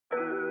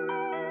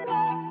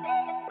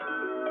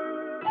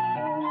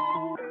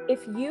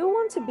If you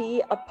want to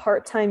be a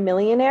part-time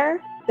millionaire,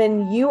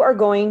 then you are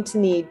going to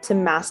need to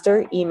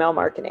master email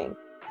marketing.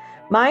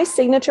 My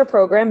signature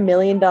program,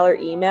 Million Dollar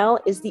Email,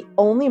 is the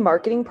only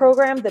marketing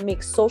program that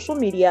makes social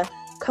media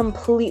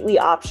completely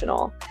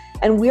optional.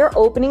 And we're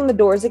opening the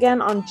doors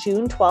again on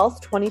June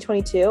 12th,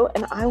 2022.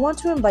 And I want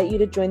to invite you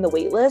to join the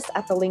waitlist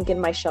at the link in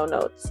my show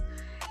notes.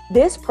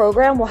 This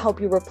program will help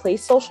you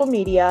replace social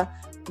media,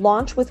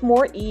 launch with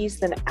more ease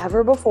than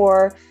ever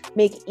before,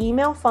 make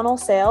email funnel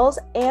sales,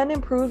 and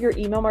improve your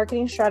email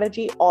marketing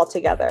strategy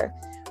altogether.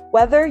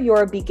 Whether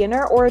you're a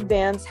beginner or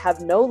advanced,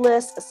 have no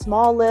list, a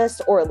small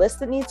list, or a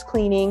list that needs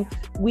cleaning,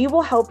 we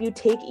will help you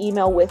take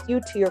email with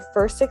you to your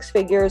first six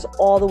figures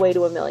all the way to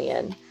 $1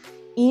 million.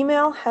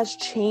 Email has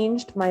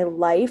changed my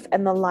life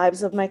and the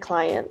lives of my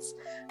clients.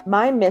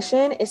 My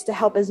mission is to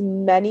help as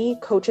many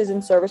coaches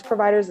and service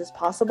providers as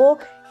possible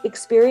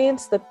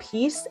experience the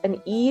peace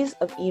and ease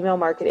of email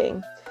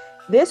marketing.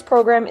 This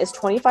program is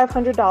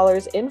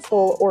 $2,500 in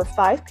full or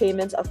 5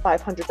 payments of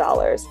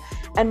 $500.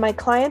 And my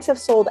clients have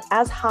sold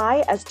as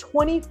high as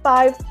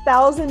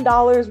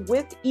 $25,000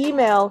 with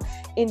email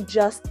in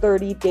just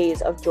 30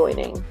 days of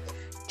joining.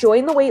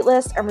 Join the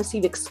waitlist and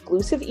receive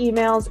exclusive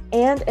emails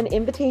and an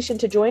invitation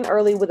to join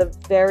early with a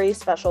very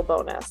special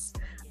bonus.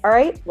 All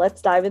right,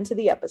 let's dive into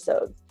the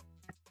episode.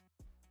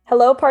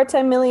 Hello,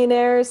 part-time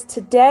millionaires.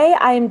 Today,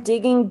 I am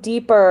digging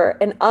deeper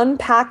and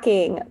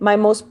unpacking my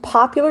most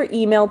popular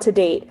email to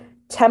date.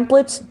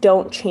 Templates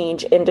don't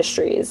change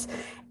industries.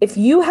 If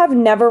you have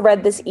never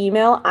read this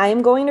email, I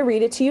am going to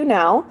read it to you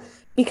now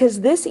because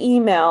this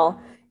email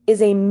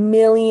is a $1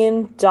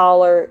 million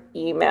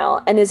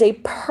email and is a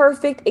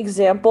perfect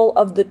example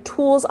of the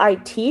tools I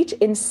teach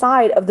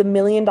inside of the $1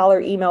 million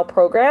email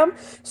program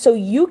so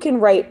you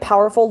can write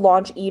powerful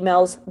launch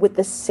emails with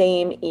the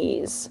same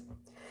ease.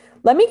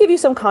 Let me give you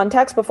some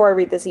context before I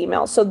read this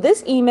email. So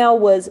this email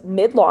was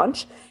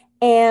mid-launch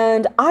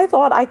and I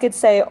thought I could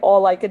say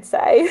all I could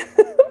say,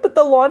 but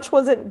the launch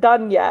wasn't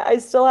done yet. I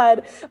still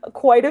had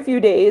quite a few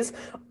days.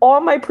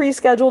 All my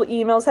pre-scheduled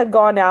emails had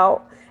gone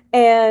out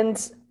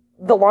and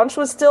the launch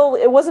was still,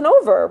 it wasn't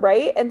over,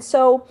 right? And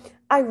so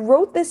I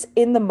wrote this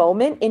in the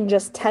moment in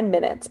just 10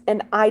 minutes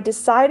and I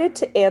decided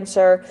to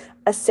answer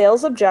a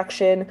sales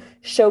objection,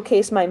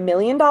 showcase my $1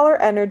 million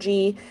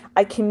energy.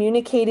 I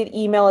communicated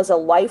email as a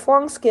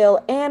lifelong skill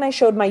and I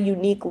showed my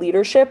unique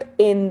leadership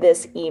in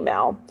this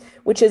email,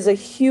 which is a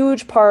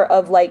huge part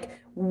of like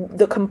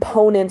the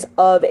components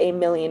of a $1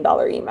 million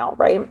email,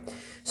 right?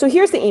 So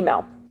here's the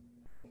email.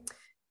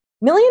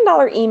 $1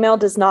 million email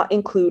does not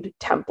include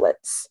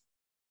templates.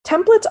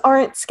 Templates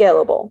aren't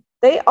scalable.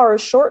 They are a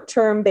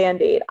short-term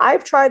Band-Aid.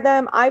 I've tried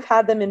them. I've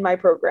had them in my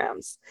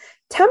programs.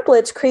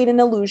 Templates create an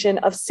illusion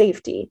of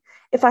safety.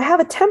 If I have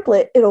a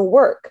template, it'll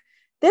work.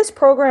 This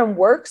program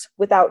works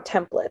without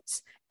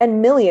templates,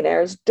 and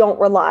millionaires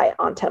don't rely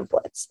on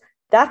templates.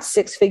 That's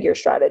six-figure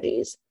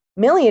strategies.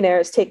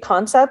 Millionaires take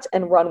concepts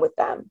and run with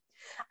them.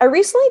 I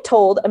recently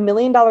told a $1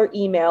 million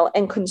email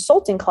and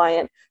consulting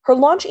client her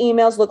launch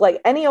emails look like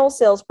any old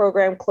sales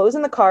program, close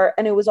in the cart,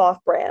 and it was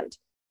off-brand.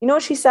 You know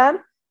what she said?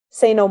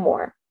 Say no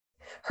more.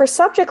 Her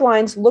subject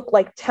lines look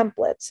like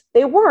templates.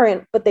 They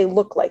weren't, but they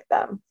look like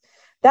them.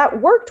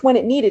 That worked when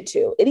it needed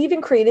to. It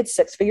even created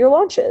six-figure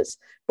launches.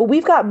 But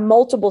we've got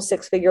multiple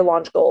six-figure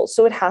launch goals,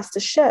 so it has to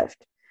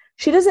shift.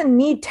 She doesn't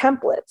need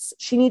templates.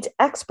 She needs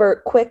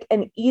expert, quick,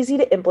 and easy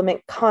to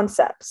implement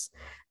concepts.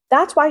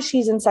 That's why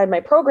she's inside my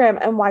program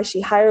and why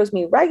she hires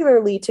me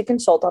regularly to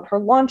consult on her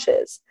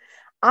launches.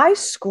 I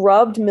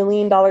scrubbed $1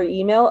 million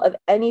email of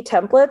any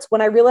templates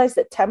when I realized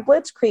that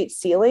templates create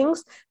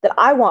ceilings that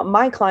I want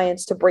my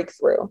clients to break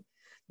through.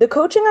 The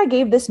coaching I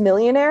gave this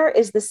millionaire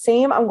is the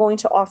same I'm going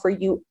to offer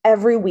you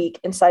every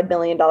week inside $1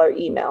 million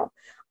email.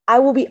 I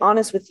will be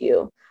honest with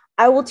you.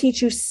 I will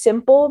teach you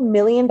simple $1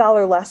 million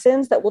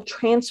lessons that will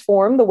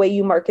transform the way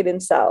you market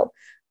and sell.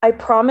 I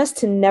promise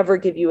to never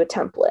give you a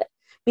template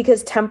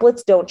because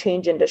templates don't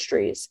change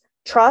industries.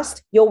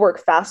 Trust, you'll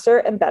work faster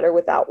and better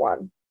without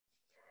one.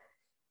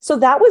 So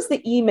that was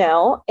the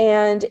email,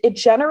 and it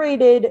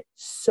generated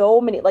so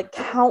many, like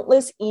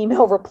countless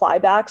email reply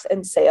backs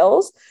and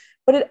sales,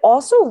 but it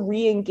also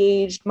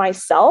re-engaged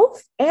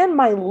myself and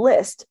my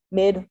list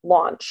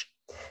mid-launch.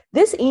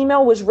 This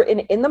email was written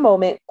in the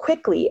moment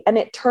quickly, and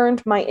it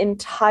turned my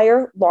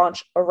entire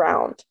launch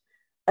around.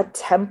 A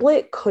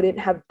template couldn't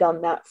have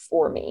done that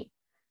for me.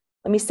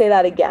 Let me say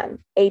that again.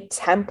 A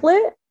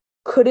template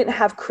couldn't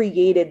have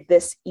created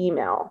this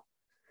email.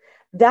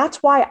 That's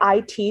why I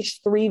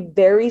teach 3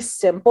 very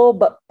simple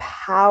but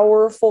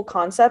powerful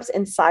concepts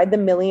inside the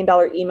 $1 million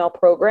email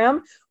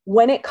program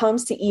when it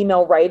comes to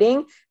email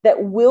writing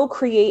that will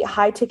create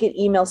high-ticket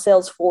email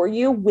sales for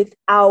you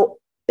without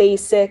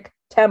basic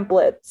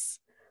templates.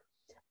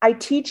 I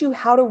teach you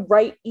how to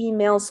write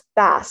emails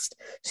fast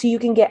so you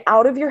can get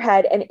out of your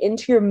head and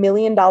into your $1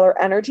 million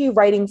energy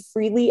writing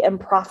freely and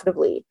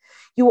profitably.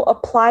 You will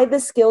apply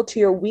this skill to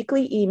your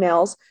weekly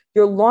emails,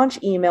 your launch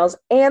emails,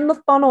 and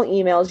the funnel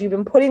emails you've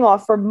been putting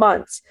off for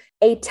months.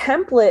 A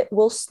template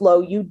will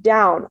slow you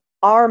down.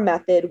 Our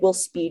method will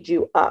speed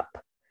you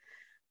up.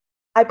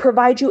 I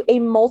provide you a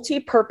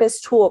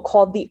multi-purpose tool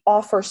called the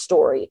Offer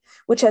Story,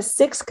 which has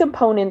 6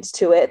 components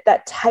to it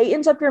that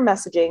tightens up your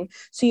messaging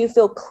so you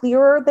feel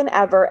clearer than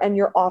ever and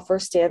your offer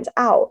stands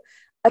out.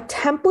 A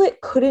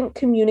template couldn't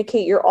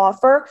communicate your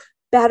offer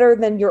better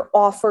than your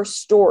offer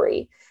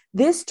story.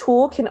 This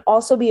tool can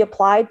also be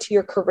applied to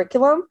your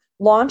curriculum,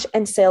 launch,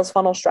 and sales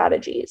funnel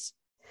strategies.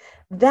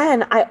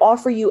 Then I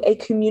offer you a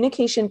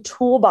communication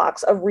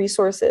toolbox of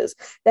resources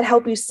that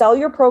help you sell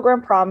your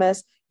program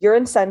promise, your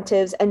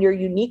incentives, and your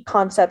unique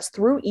concepts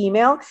through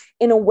email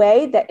in a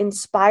way that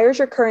inspires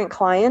your current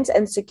clients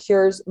and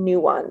secures new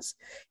ones.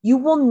 You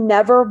will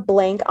never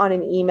blank on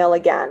an email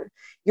again.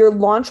 Your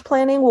launch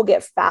planning will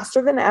get faster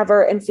than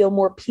ever and feel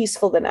more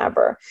peaceful than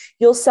ever.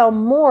 You'll sell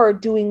more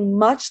doing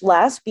much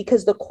less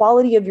because the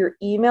quality of your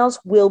emails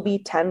will be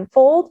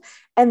tenfold,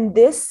 and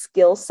this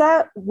skill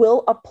set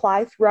will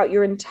apply throughout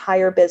your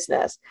entire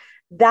business.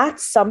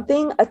 That's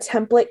something a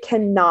template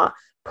cannot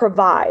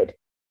provide.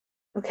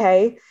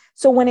 Okay.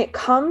 So when it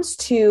comes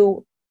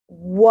to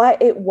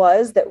what it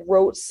was that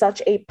wrote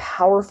such a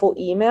powerful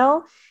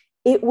email,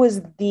 it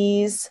was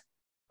these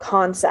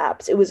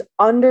concepts. It was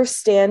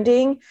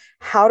understanding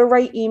how to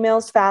write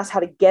emails fast, how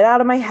to get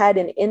out of my head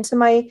and into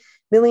my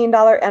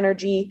 $1,000,000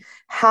 energy,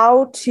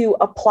 how to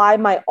apply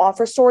my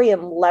offer story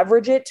and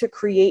leverage it to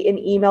create an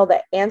email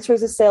that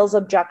answers a sales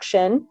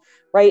objection,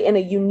 right, in a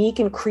unique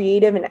and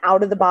creative and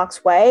out of the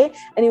box way.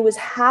 And it was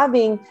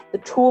having the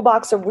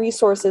toolbox of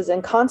resources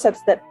and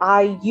concepts that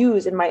I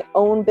use in my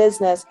own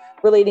business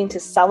relating to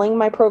selling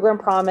my program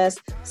promise,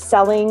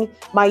 selling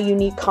my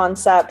unique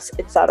concepts,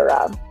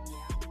 etc.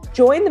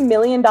 Join the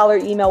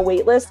 $1,000,000 email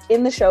waitlist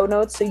in the show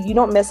notes so you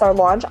don't miss our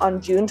launch on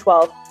June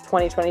 12th,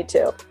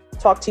 2022.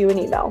 Talk to you in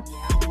email.